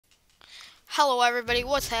Hello everybody,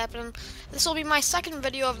 what's happening? This will be my second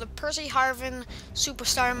video of the Percy Harvin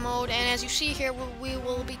Superstar mode, and as you see here, we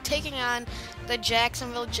will be taking on the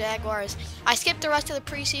Jacksonville Jaguars. I skipped the rest of the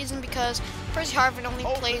preseason because Percy Harvin only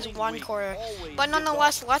plays one quarter. But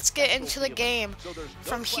nonetheless, let's get into the game.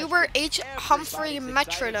 From Hubert H. Humphrey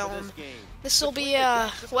Metrodome, this will be,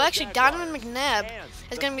 Donovan McNabb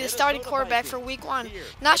is going to be the starting quarterback for Week 1.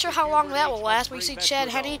 Not sure how long that will last, but you see Chad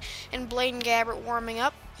Henne and Blaine Gabbert warming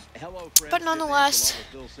up. But nonetheless,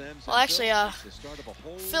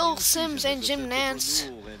 Phil Simms and Jim Nance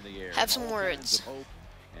have some words.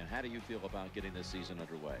 And how do you feel about getting this season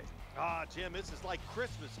underway? Jim, this is like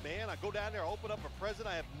Christmas, man. I go down there, open up a present.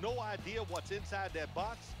 I have no idea what's inside that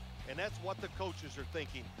box, and that's what the coaches are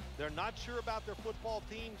thinking. They're not sure about their football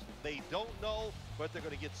teams. They don't know, but they're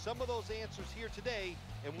going to get some of those answers here today.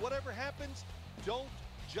 And whatever happens, don't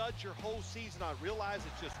judge your whole season on. Realize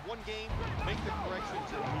it's just one game. Make the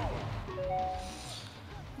corrections and move on.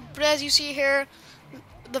 But as you see here,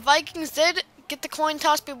 the Vikings did get the coin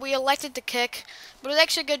toss, but we elected to kick. But it was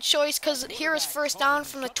actually a good choice because here is first down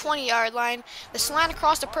from the 20-yard line. The slant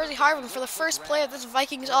across to Percy Harvin for the first play of this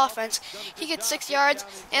Vikings offense. He gets 6 yards,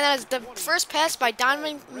 and that is the first pass by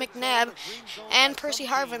Donovan McNabb and Percy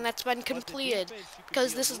Harvin that's been completed,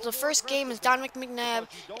 because this is the first game as Donovan McNabb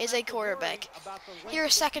is a quarterback. Here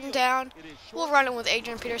is second down. We'll run it with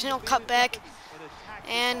Adrian Peterson. He'll cut back,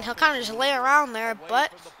 and he'll kind of just lay around there,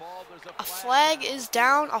 but a flag is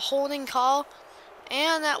down, a holding call,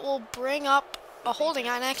 and that will bring up a holding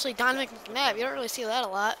on actually Donovan McNabb. You don't really see that a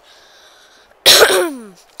lot.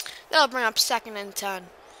 That'll bring up 2nd and 10.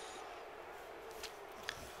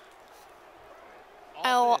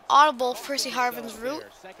 I'll audible Percy Harvin's route.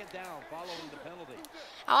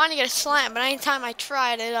 I wanted to get a slant, but anytime I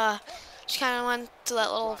tried it, just kind of went to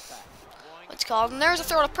that little, what's called. And there's a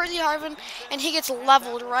throw to Percy Harvin, and he gets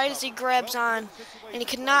leveled right as he grabs on, and he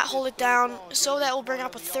could not hold it down, so that will bring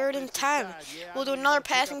up a 3rd and 10. We'll do another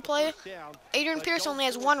passing play. Adrian Peterson only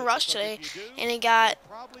has 1 rush today, and he got,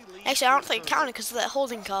 actually I don't think it counted because of that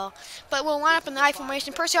holding call, but we'll line up in the I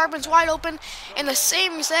formation. Percy Harvin's wide open, and the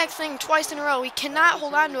same exact thing twice in a row. He cannot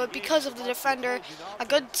hold on to it because of the defender. A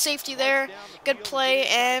good safety there, good play,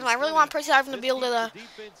 and I really want Percy Harvin to be able to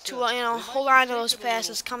hold on to those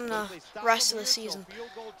passes come the rest of the season.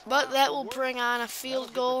 But that will bring on a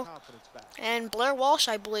field goal, and Blair Walsh,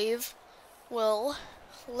 I believe, will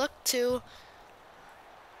look to,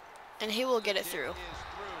 and he will get it through.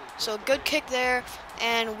 So good kick there,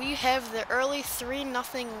 and we have the early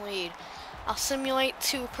 3-0 lead. I'll simulate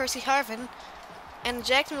to Percy Harvin, and the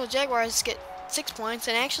Jacksonville Jaguars get 6 points,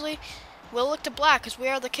 and actually we'll look to block because we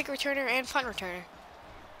are the kick returner and punt returner.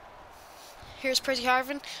 Here's Percy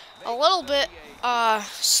Harvin, a little bit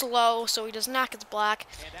slow, so he does not get the block,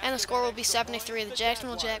 and the score will be 7-3. The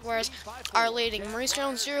Jacksonville Jaguars are leading. Maurice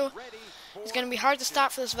Jones Drew is going to be hard to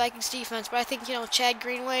stop for this Vikings defense, but I think, Chad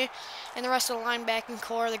Greenway and the rest of the linebacking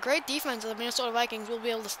core, the great defense of the Minnesota Vikings, will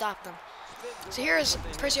be able to stop them. So here's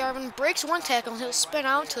Percy Harvin, breaks 1 tackle, and he'll spin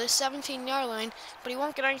out to the 17-yard line, but he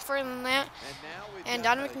won't get any further than that, and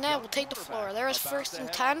Donovan McNabb will take the floor. There is 1st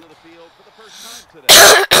and 10.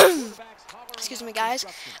 Excuse me, guys.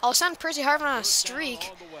 I'll send Percy Harvin on a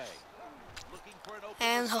streak,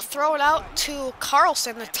 and he'll throw it out to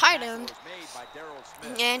Carlson, the tight end,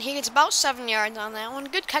 and he gets about 7 yards on that one.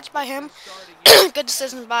 Good catch by him. Good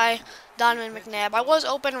decision by Donovan McNabb. I was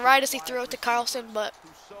open right as he threw it to Carlson, but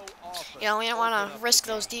we don't want to risk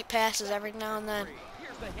those deep passes every now and then.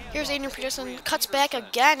 Here's Adrian Peterson, cuts back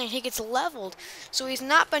again, and he gets leveled. So he's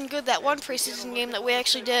not been good that one preseason game that we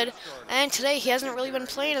actually did, and today he hasn't really been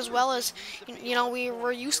playing as well as, we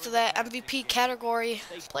were used to that MVP category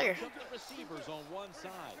player.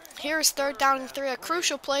 Here's 3rd down and 3, a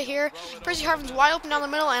crucial play here. Percy Harvin's wide open down the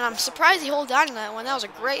middle, and I'm surprised he held on to that one. That was a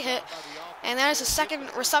great hit, and that is the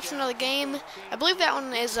 2nd reception of the game. I believe that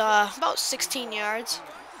one is about 16 yards.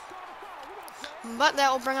 But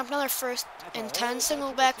that will bring up another 1st and 10,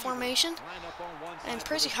 single back formation. And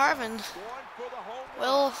Percy Harvin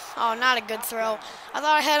will, not a good throw. I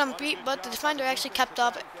thought I had him beat, but the defender actually kept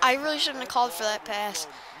up. I really shouldn't have called for that pass.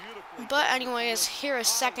 But anyways, here is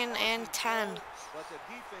 2nd and 10.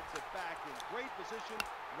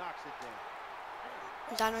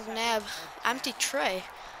 Donovan McNabb, empty tray,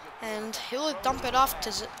 and he'll dump it off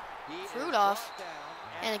to Rudolph.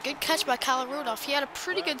 And a good catch by Kyle Rudolph. He had a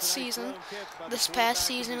pretty good season this past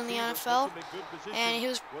season in the NFL, and he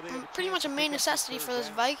was pretty much a main necessity for this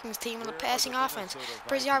Vikings team in the passing offense.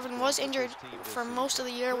 Percy Harvin was injured for most of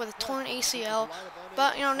the year with a torn ACL,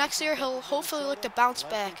 but next year he'll hopefully look to bounce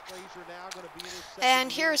back.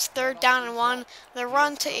 And here's 3rd down and 1. The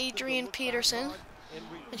run to Adrian Peterson.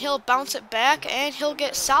 and he'll bounce it back, and he'll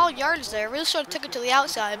get solid yardage there. Really should have took it to the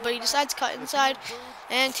outside, but he decides to cut inside,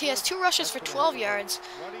 and he has 2 rushes for 12 yards.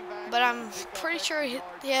 But I'm pretty sure he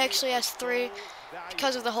actually has 3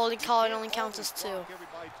 because of the holding call. It only counts as 2.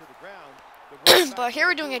 But here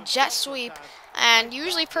we're doing a jet sweep, and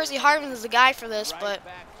usually Percy Harvin is the guy for this, but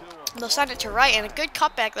they'll send it to right, and a good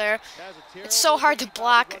cutback there. It's so hard to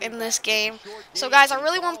block in this game. So guys, I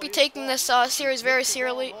really won't be taking this series very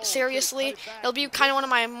seriously. It'll be kind of one of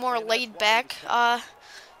my more laid-back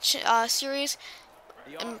series.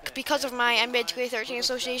 And because of my NBA 2K13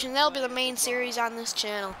 association, that'll be the main series on this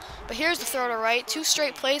channel. But here's the throw to right, 2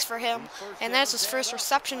 straight plays for him, and that's his first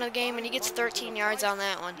reception of the game, and he gets 13 yards on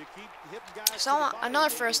that one. So another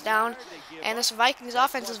first down, and this Vikings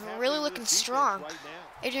offense is really looking strong.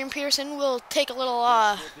 Adrian Peterson will take a little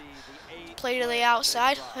play to the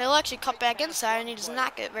outside. He'll actually cut back inside, and he does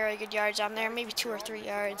not get very good yards on there, maybe 2 or 3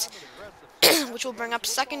 yards, which will bring up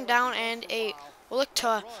 2nd down and 8. We'll look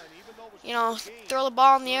to, throw the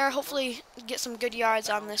ball in the air, hopefully get some good yards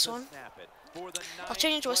on this one. I'll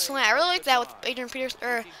change it to a slant. I really like that with Adrian Peterson,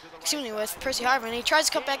 with Percy Harvin. He tries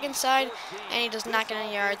to cut back inside, and he does not get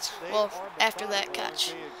any yards. Well, after that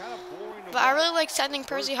catch. But I really like sending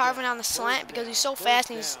Percy Harvin on the slant because he's so fast,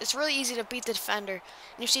 and it's really easy to beat the defender.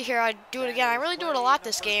 And you see here, I do it again. I really do it a lot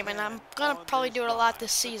this game, and I'm gonna probably do it a lot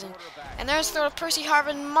this season. And there's the throw to Percy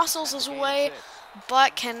Harvin, muscles his way,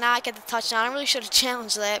 but cannot get the touchdown. I really should have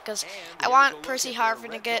challenged that because I want Percy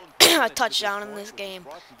Harvin to get a touchdown in this game.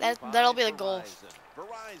 That'll be the goal.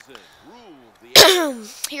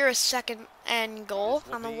 Here is 2nd and goal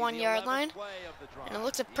on the 1-yard line. And it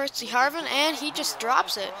looks at Percy Harvin, and he just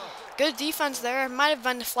drops it. Good defense there. Might have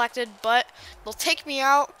been deflected, but they'll take me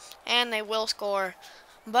out, and they will score.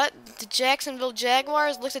 But the Jacksonville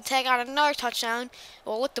Jaguars look to tag on another touchdown.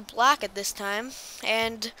 We'll look to block it this time,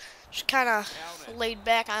 and just kind of laid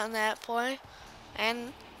back on that play.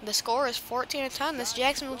 And the score is 14-10. This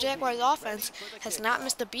Jacksonville Jaguars offense has not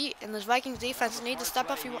missed a beat, and this Vikings defense needs to step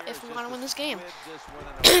up if we want to win this game.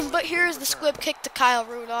 But here is the squib kick to Kyle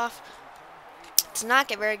Rudolph. Does not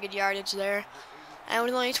get very good yardage there. And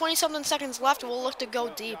with only 20-something seconds left, we'll look to go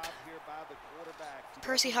deep.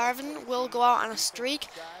 Percy Harvin will go out on a streak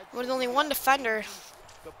with only 1 defender.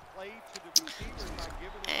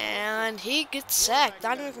 And he gets sacked.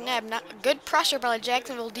 Donovan McNabb, not good pressure by the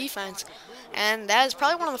Jacksonville defense. And that is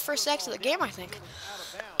probably one of the first sacks of the game, I think.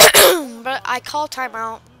 But I call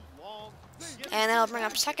timeout. And that'll bring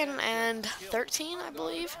up 2nd and 13, I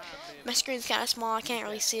believe. My screen's kind of small. I can't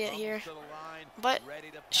really see it here. But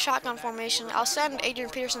shotgun formation. I'll send Adrian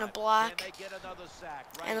Peterson a block.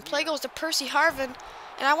 And the play goes to Percy Harvin.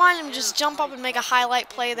 And I wanted him to just jump up and make a highlight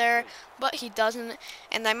play there, but he doesn't.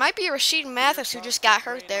 And that might be Rasheed Mathis who just got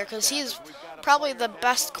hurt there, because he's probably the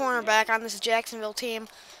best cornerback on this Jacksonville team.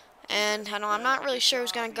 And I know I'm not really sure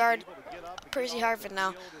who's going to guard Percy Harvin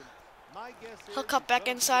now. He'll cut back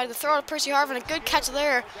inside. The throw to Percy Harvin, a good catch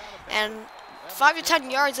there. And 5 to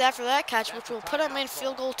 10 yards after that catch, which will put him in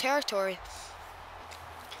field goal territory.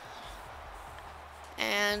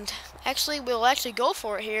 And actually, we'll actually go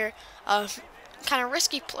for it here. Kind of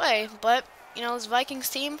risky play, but this Vikings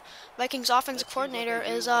team, Vikings offensive coordinator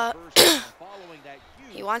is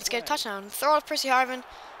he wants to get a touchdown. Throw to Percy Harvin,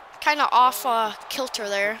 kind of off kilter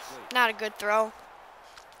there, not a good throw.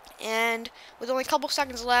 And with only a couple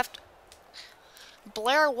seconds left,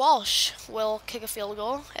 Blair Walsh will kick a field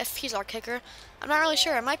goal if he's our kicker. I'm not really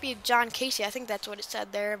sure. It might be John Casey. I think that's what it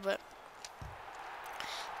said there, but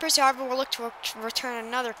Percy Harvin will look to return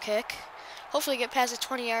another kick. Hopefully get past the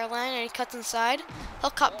 20-yard line, and he cuts inside. He'll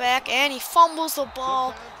cut back, and he fumbles the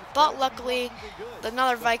ball. But luckily,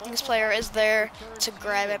 another Vikings player is there to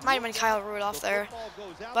grab it. Might have been Kyle Rudolph there.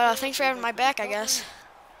 But thanks for having my back, I guess.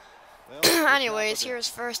 Anyways,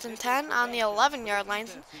 here's 1st and 10 on the 11-yard line.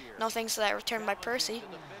 No thanks to that return by Percy.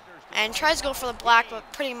 And tries to go for the block,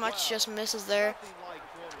 but pretty much just misses there.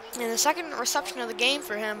 And the 2nd reception of the game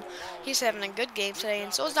for him, he's having a good game today.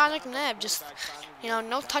 And so is Donovan McNabb. Just,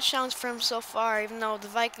 no touchdowns for him so far, even though the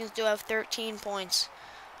Vikings do have 13 points.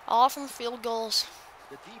 All from field goals.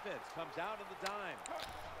 The defense comes out of the dime.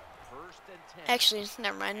 1st and 10. Actually,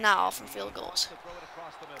 never mind, not all from field goals.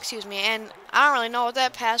 Excuse me. And I don't really know what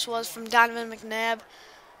that pass was from Donovan McNabb.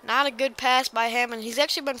 Not a good pass by him, and he's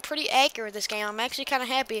actually been pretty accurate this game. I'm actually kind of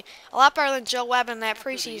happy. A lot better than Joe Webb in that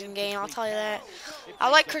preseason game, I'll tell you that. I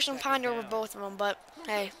like Christian Ponder over both of them, but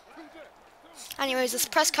hey. Anyways, this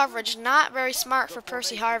press coverage, not very smart for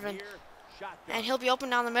Percy Harvin. And he'll be open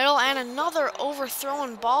down the middle, and another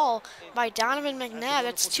overthrown ball by Donovan McNabb.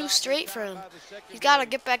 That's 2 straight for him. He's got to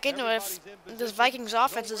get back into it if this Vikings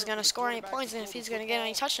offense is going to score any points and if he's going to get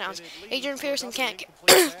any touchdowns. Adrian Peterson can't,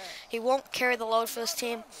 he won't carry the load for this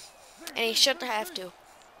team, and he shouldn't have to.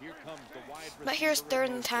 But here's 3rd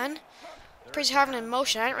and 10. Percy Harvin in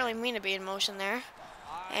motion. I didn't really mean to be in motion there.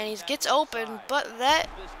 And he gets open, but that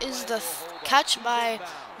is the catch by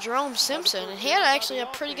Jerome Simpson. And he had actually a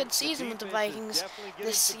pretty good season with the Vikings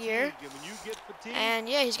this year. And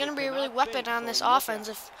yeah, he's going to be a really weapon on this offense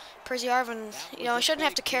if Percy Harvin, you know, he shouldn't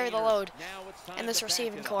have to carry the load in this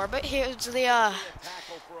receiving core. But here's the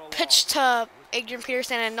pitch to Adrian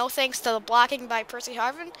Peterson, and no thanks to the blocking by Percy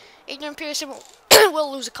Harvin, Adrian Peterson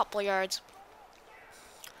will lose a couple yards.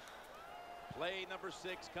 Play number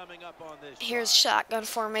 6 coming up on this. Here's shotgun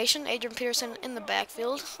formation. Adrian Peterson in the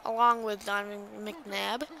backfield, along with Donovan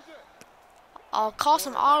McNabb. I'll call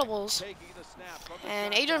some audibles.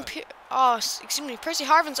 And Percy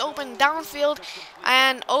Harvin's open downfield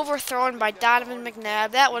and overthrown by Donovan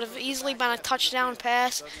McNabb. That would have easily been a touchdown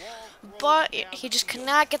pass, but he just could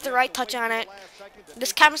not get the right touch on it.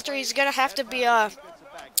 This chemistry is going to have to be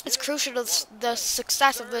it's crucial to the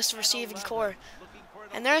success of this receiving core.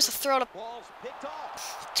 And there's a throw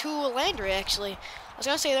to Landry, actually. I was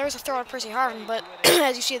going to say there was a throw to Percy Harvin, but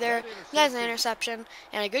as you see there, that's an interception.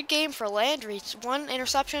 And a good game for Landry. It's 1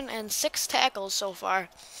 interception and 6 tackles so far.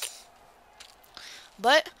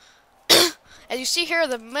 But, as you see here,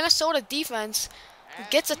 the Minnesota defense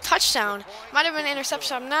gets a touchdown. Might have been an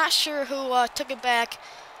interception. I'm not sure who took it back.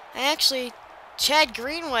 And actually, Chad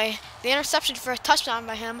Greenway, the interception for a touchdown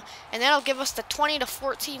by him, and that'll give us the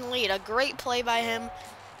 20-14 lead. A great play by him,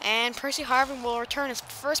 and Percy Harvin will return his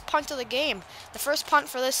first punt of the game. The first punt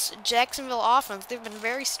for this Jacksonville offense. They've been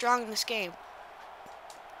very strong in this game.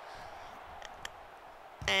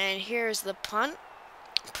 And here's the punt.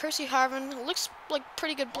 Percy Harvin looks like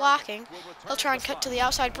pretty good blocking. He'll try and cut to the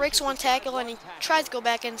outside, breaks 1 tackle, and he tries to go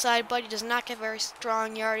back inside, but he does not get very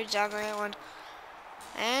strong yardage on that one.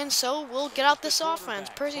 And so we'll get out this offense.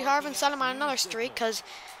 Percy Harvin set him on another streak because,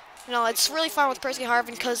 you know, it's really fun with Percy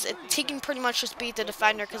Harvin because he can pretty much just beat the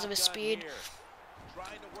defender because of his speed.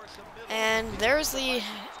 And there's the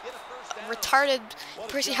retarded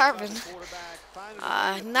Percy Harvin.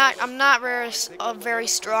 I'm not a very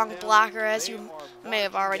strong blocker, as you may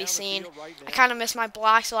have already seen. I kind of miss my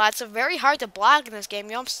blocks a lot. It's very hard to block in this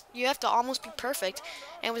game. You have to almost be perfect.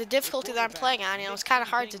 And with the difficulty that I'm playing on, you know, it's kind of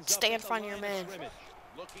hard to stay in front of your man.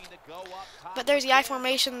 But there's the I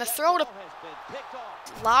formation, the throw to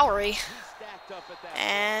Lowry,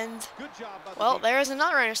 and, well, there's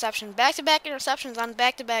another interception. Back-to-back interceptions on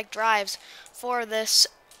back-to-back drives for this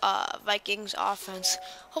Vikings offense.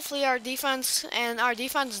 Hopefully our defense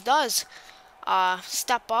does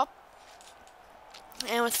step up.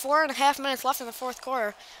 And with 4.5 minutes left in the 4th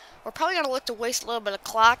quarter, we're probably going to look to waste a little bit of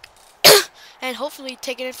clock and hopefully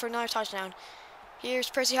take it in for another touchdown.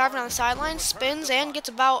 Here's Percy Harvin on the sideline, spins and gets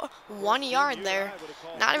about 1 yard there.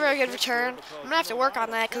 Not a very good return. I'm going to have to work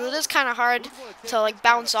on that because it is kind of hard to, like,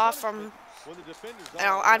 bounce off from, you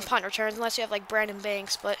know, on punt returns unless you have, like, Brandon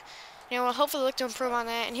Banks. But, you know, we'll hopefully look to improve on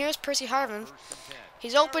that. And here's Percy Harvin.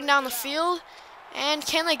 He's open down the field. And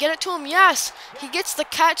can they get it to him? Yes! He gets the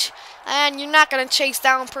catch. And you're not going to chase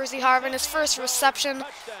down Percy Harvin. His first reception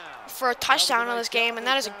for a touchdown in this game, and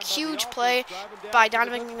that is a huge play by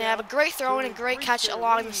Donovan McNabb. A great throw and a great catch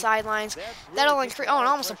along the sidelines. That'll increase, and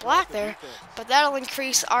almost a block there, but that'll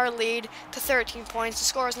increase our lead to 13 points. The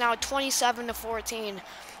score is now 27-14.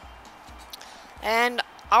 And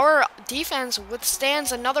our defense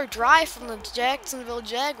withstands another drive from the Jacksonville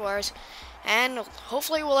Jaguars, and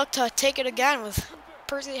hopefully we'll look to take it again with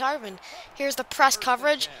Percy Harvin. Here's the press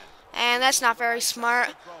coverage, and that's not very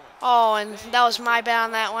smart. Oh, and that was my bad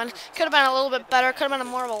on that one. Could have been a little bit better. Could have been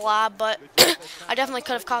more of a lob, but I definitely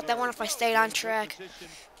could have caught that one if I stayed on track.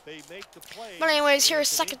 But anyways, here's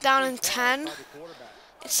 2nd down and 10.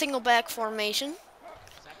 It's single back formation.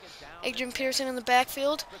 Adrian Peterson in the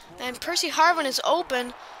backfield. And Percy Harvin is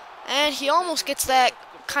open, and he almost gets that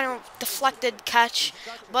kind of deflected catch,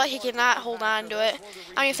 but he cannot hold on to it.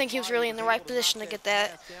 I don't even think he was really in the right position to get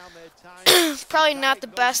that. Probably not the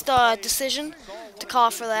best decision to call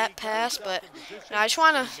for that pass, but you know, I just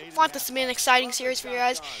want this to be an exciting series for you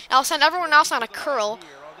guys. And I'll send everyone else on a curl.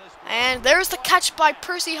 And there's the catch by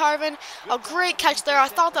Percy Harvin. A great catch there. I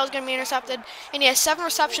thought that was going to be intercepted. And he has 7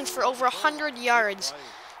 receptions for over 100 yards.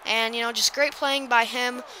 And, you know, just great playing by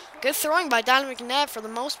him. Good throwing by Donovan McNabb for the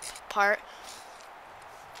most part.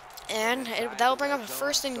 And that'll bring up a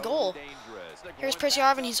 1st and goal. Here's Percy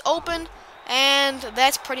Harvin. He's open. And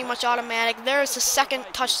that's pretty much automatic. There's the second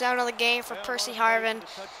touchdown of the game for Percy Harvin.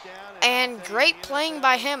 And great playing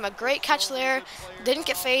by him. A great catch there. Didn't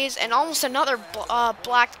get phased. And almost another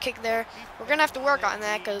blocked kick there. We're going to have to work on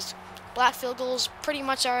that because blocked field goals pretty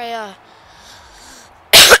much are a...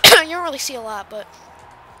 you don't really see a lot, but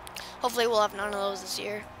hopefully we'll have none of those this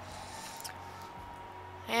year.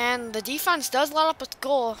 And the defense does let up a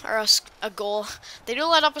goal, or a goal. They do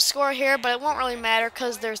let up a score here, but it won't really matter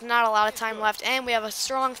because there's not a lot of time left, and we have a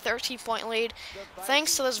strong 13-point lead.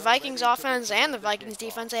 Thanks to this Vikings offense and the Vikings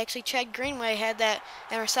defense, actually Chad Greenway had that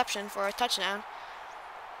interception for a touchdown.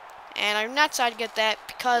 And I'm not sad to get that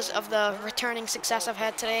because of the returning success I've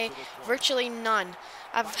had today. Virtually none.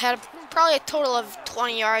 I've had probably a total of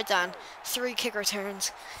 20 yards on 3 kick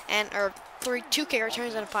returns, or 2 kick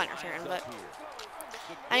returns and a punt return, but...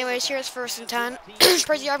 Anyways, here's 1st and 10.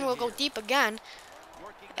 Percy Harvin will go deep again.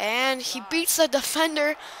 And he beats the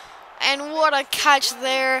defender. And what a catch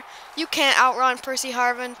there. You can't outrun Percy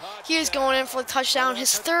Harvin. He is going in for the touchdown, his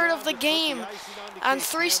 3rd of the game. On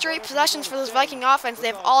 3 straight possessions for this Viking offense,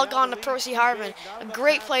 they've all gone to Percy Harvin. A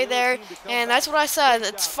great play there. And that's what I said.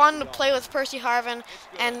 It's fun to play with Percy Harvin.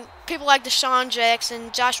 And people like Deshaun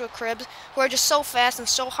Jackson, Joshua Cribbs, who are just so fast and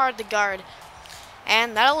so hard to guard.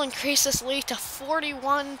 And that'll increase this lead to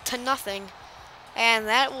 41-0. And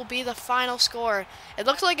that will be the final score. It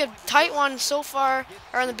looked like a tight one so far,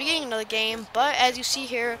 or in the beginning of the game, but as you see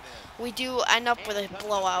here, we do end up with a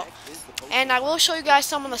blowout. And I will show you guys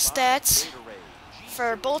some of the stats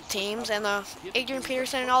for both teams, and Adrian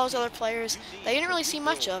Peterson and all those other players that you didn't really see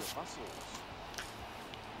much of.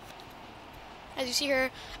 As you see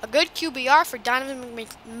here, a good QBR for Donovan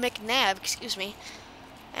McNabb, excuse me.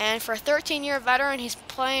 And for a 13-year veteran, he's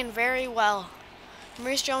playing very well.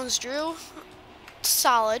 Maurice Jones Drew,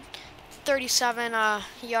 solid. 37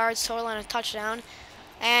 yards total and a touchdown.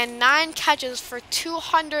 And 9 catches for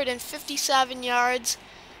 257 yards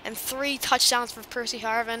and 3 touchdowns for Percy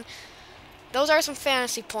Harvin. Those are some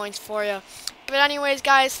fantasy points for you. But anyways,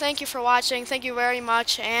 guys, thank you for watching. Thank you very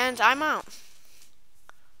much, and I'm out.